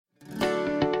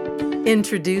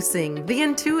Introducing the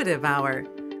Intuitive Hour.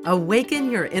 Awaken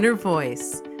your inner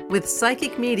voice with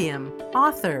psychic medium,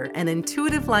 author, and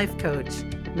intuitive life coach,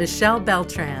 Michelle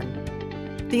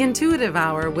Beltran. The Intuitive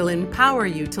Hour will empower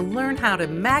you to learn how to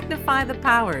magnify the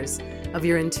powers of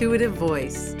your intuitive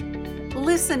voice.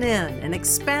 Listen in and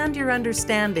expand your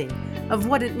understanding of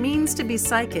what it means to be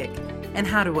psychic and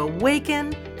how to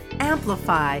awaken,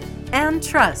 amplify, and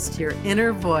trust your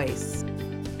inner voice.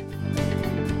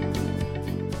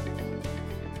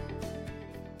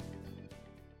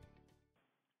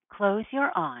 Close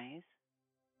your eyes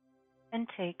and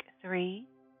take 3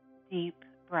 deep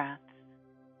breaths.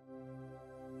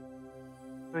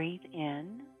 Breathe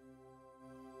in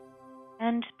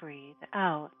and breathe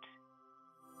out.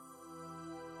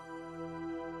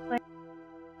 Let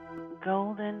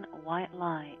golden white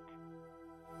light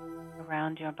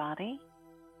around your body.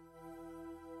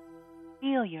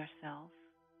 Feel yourself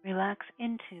relax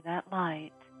into that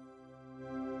light.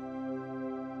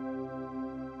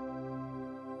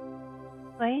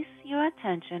 Place your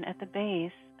attention at the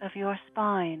base of your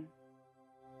spine.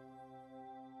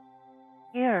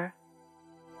 Here,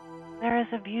 there is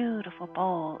a beautiful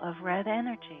ball of red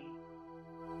energy.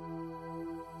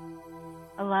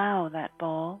 Allow that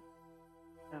ball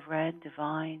of red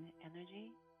divine energy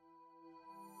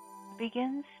to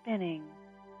begin spinning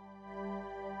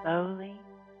slowly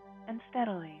and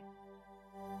steadily.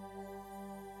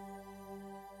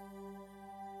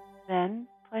 Then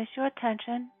place your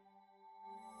attention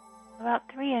about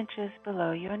 3 inches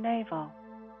below your navel.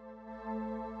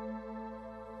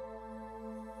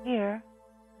 Here,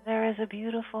 there is a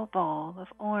beautiful ball of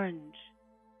orange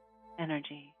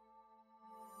energy.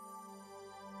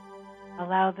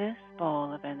 Allow this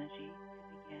ball of energy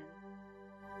to begin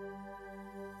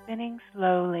spinning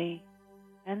slowly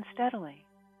and steadily.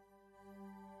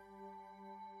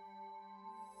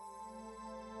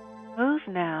 Move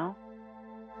now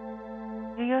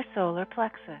to your solar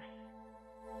plexus.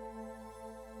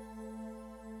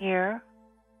 Here,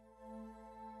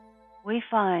 we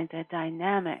find a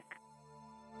dynamic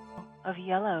of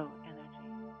yellow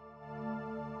energy,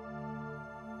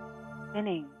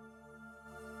 spinning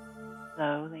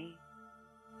slowly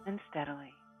and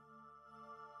steadily.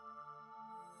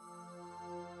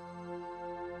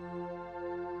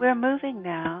 We're moving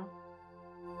now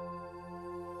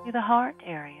to the heart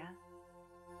area,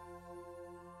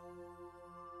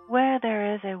 where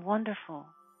there is a wonderful,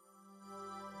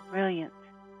 brilliant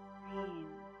green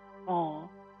ball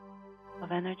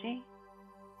of energy.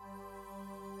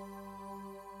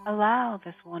 Allow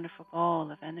this wonderful ball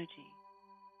of energy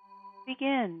to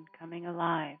begin coming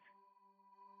alive,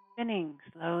 spinning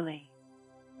slowly,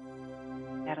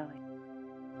 steadily.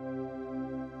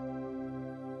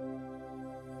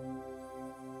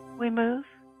 We move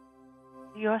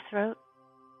to your throat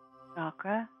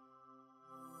chakra,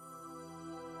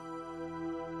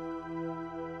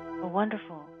 a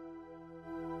wonderful,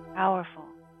 powerful,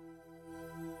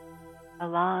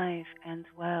 alive and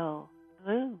well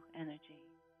blue energy.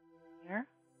 Here,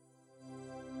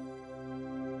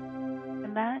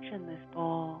 imagine this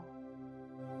ball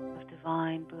of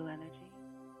divine blue energy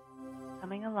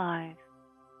coming alive,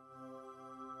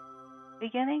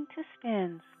 beginning to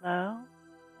spin slow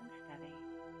and steady.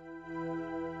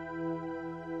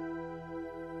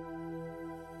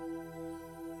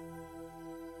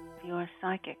 Your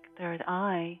psychic third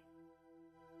eye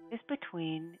is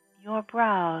between your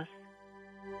brows.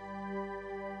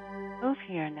 Move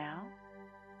here now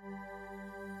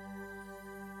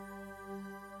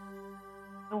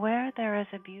to where there is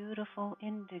a beautiful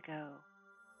indigo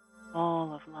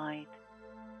ball of light.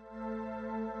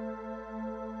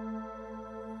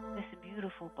 This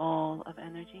beautiful ball of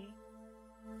energy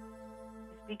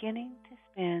is beginning to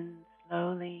spin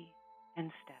slowly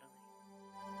and steadily.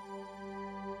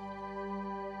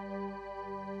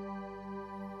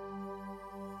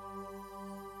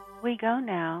 We go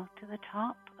now to the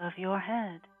top of your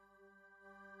head.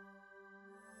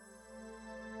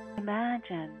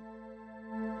 Imagine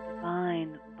the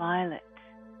divine violet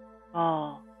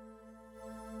ball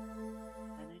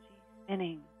of energy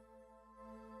spinning,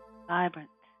 vibrant,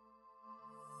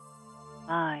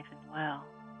 alive and well.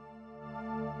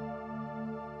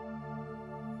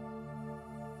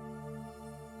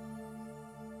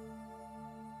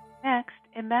 Next,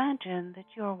 imagine that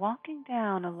you're walking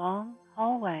down a long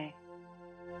hallway.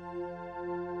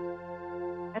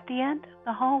 At the end of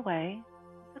the hallway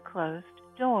is a closed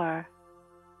door.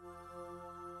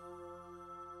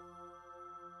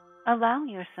 Allow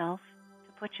yourself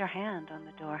to put your hand on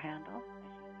the door handle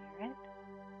as you near it.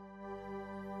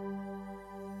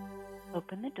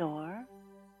 Open the door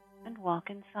and walk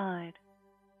inside.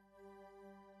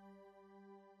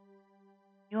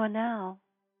 You are now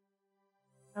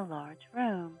in a large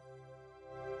room.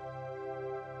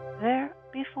 There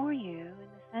before you, in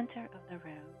the center of the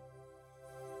room,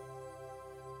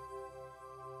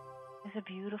 is a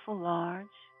beautiful, large,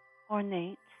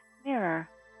 ornate mirror.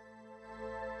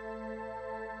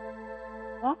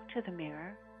 Walk to the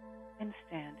mirror and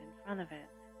stand in front of it.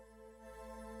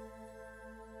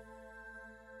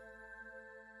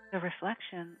 The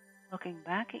reflection looking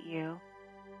back at you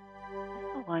is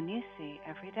the one you see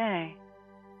every day.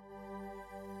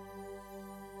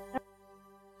 The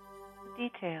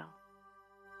detail.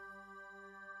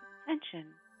 Pay attention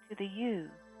to the you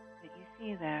that you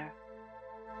see there.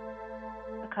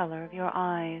 The color of your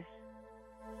eyes,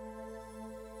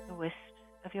 the wisps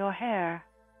of your hair,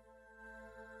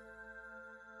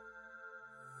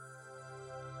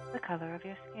 the color of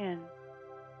your skin.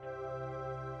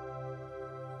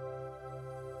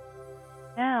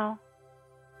 Now,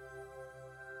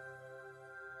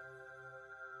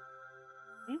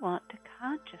 we want to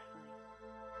consciously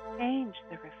change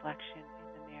the reflection in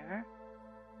the mirror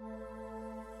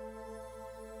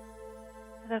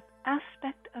to the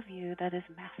aspect of you that is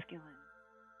masculine.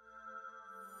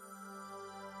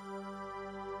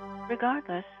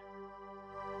 Regardless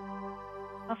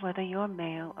of whether you're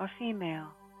male or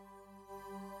female,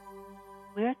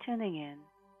 we're tuning in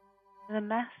to the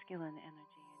masculine energy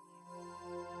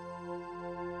in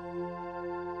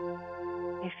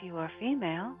you. If you are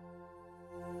female,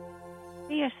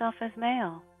 see yourself as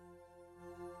male.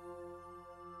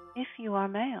 If you are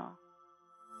male,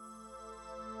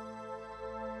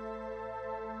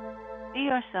 see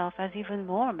yourself as even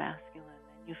more masculine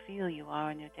than you feel you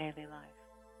are in your daily life.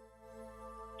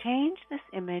 Change this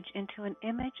image into an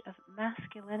image of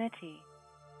masculinity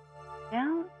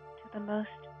down to the most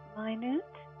minute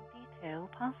detail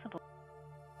possible.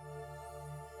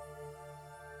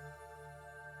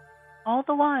 All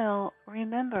the while,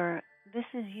 remember, this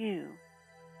is you.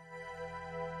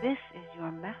 This is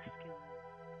your masculine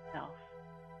self.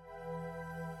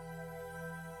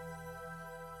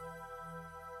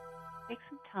 Take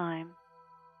some time.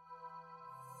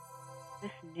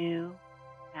 This new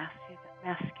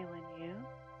masculine you,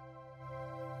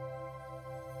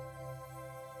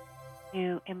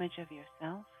 new image of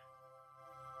yourself,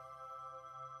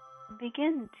 and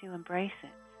begin to embrace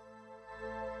it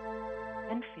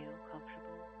and feel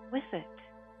comfortable with it.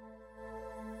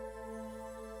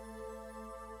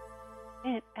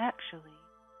 It actually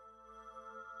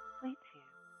completes you.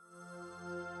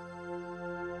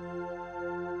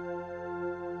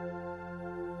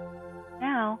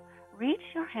 Now, reach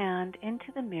your hand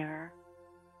into the mirror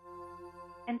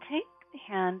and take the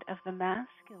hand of the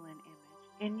masculine image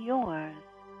in yours.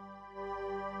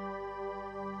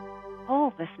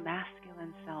 Pull this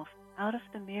masculine self out of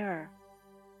the mirror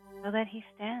so that he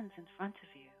stands in front of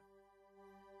you.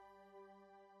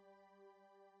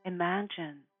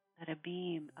 Imagine that a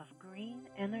beam of green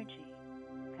energy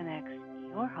connects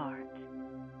your heart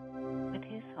with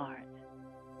his heart.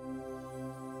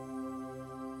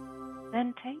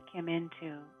 Then take him into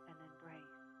an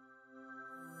embrace.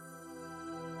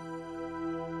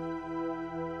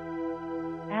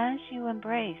 As you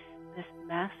embrace this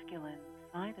masculine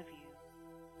side of you,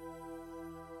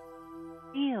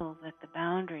 feel that the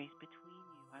boundaries between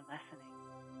you are lessening,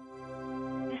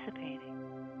 dissipating,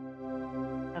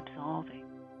 absolving.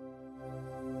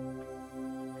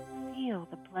 Feel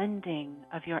the blending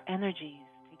of your energies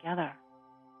together.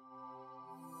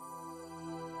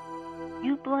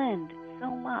 You blend so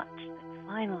much that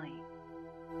finally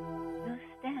you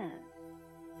stand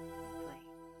simply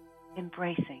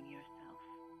embracing yourself.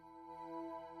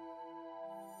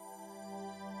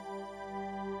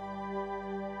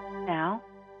 Now,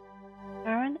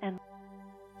 turn and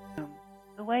leave the room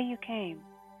the way you came,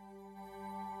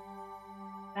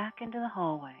 back into the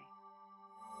hallway.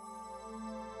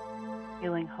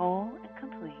 Feeling whole and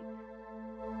complete,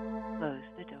 close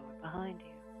the door behind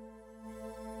you.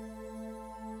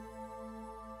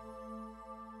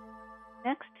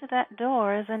 Next to that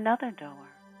door is another door.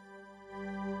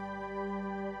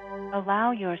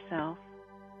 Allow yourself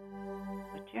to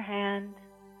put your hand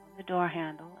on the door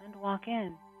handle and walk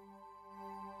in.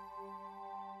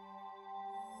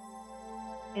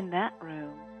 In that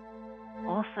room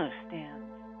also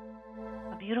stands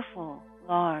a beautiful,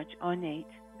 large, ornate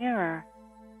mirror.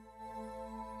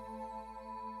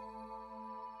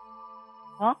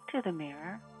 Walk to the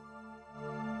mirror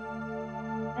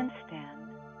and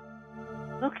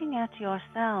stand, looking at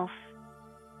yourself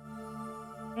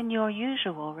in your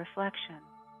usual reflection.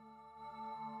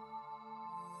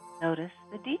 Notice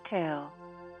the detail.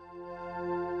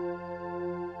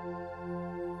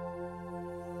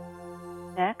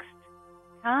 Next,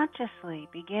 consciously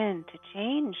begin to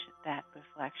change that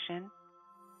reflection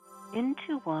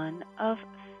into one of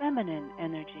feminine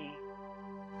energy.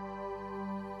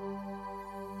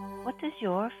 What does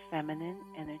your feminine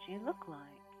energy look like?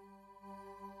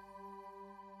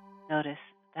 Notice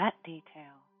that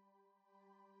detail.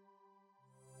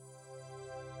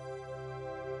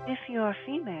 If you're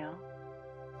female,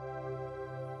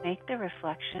 make the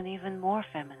reflection even more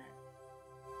feminine.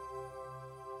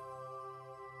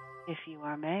 If you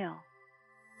are male,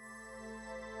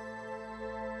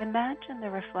 imagine the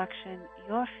reflection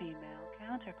your female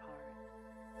counterpart.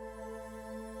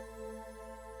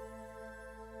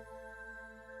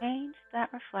 Change that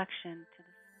reflection to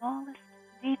the smallest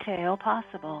detail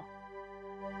possible.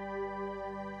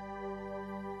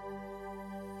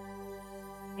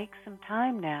 Take some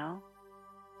time now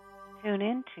to tune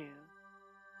into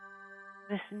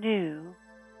this new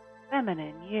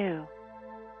feminine you.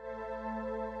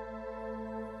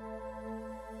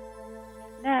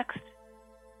 Next,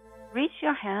 reach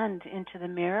your hand into the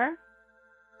mirror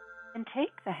and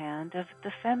take the hand of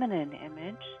the feminine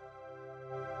image.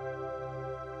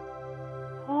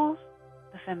 Pull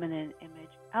the feminine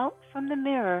image out from the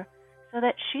mirror so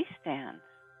that she stands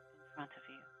in front of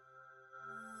you.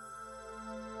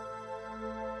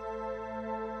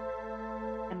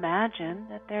 Imagine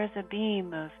that there's a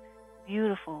beam of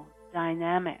beautiful,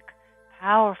 dynamic,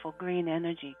 powerful green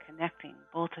energy connecting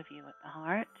both of you at the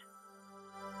heart.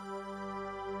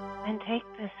 And take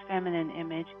this feminine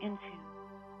image into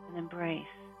an embrace.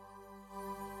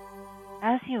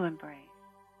 As you embrace,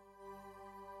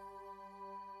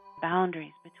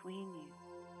 boundaries between you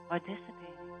are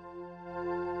dissipating.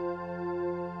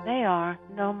 They are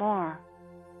no more.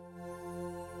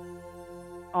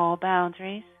 All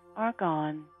boundaries are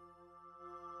gone.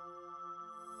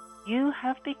 You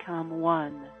have become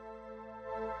one,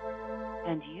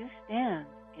 and you stand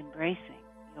embracing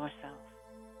yourself.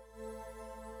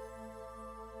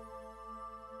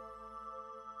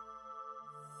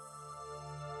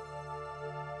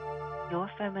 Your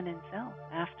feminine self,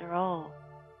 after all,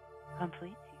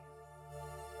 completes you.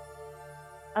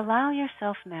 Allow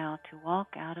yourself now to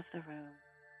walk out of the room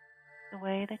the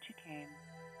way that you came.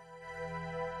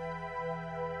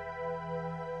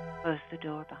 Close the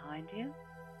door behind you.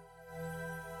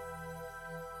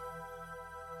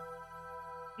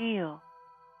 Feel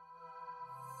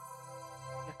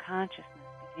your consciousness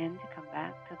begin to come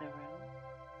back to the room,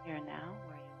 here and now,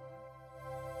 where you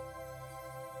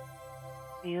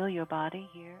are. Feel your body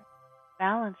here,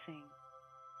 balancing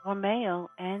your male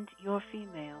and your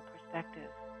female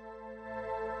perspectives.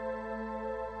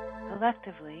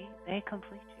 Collectively, they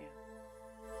complete you.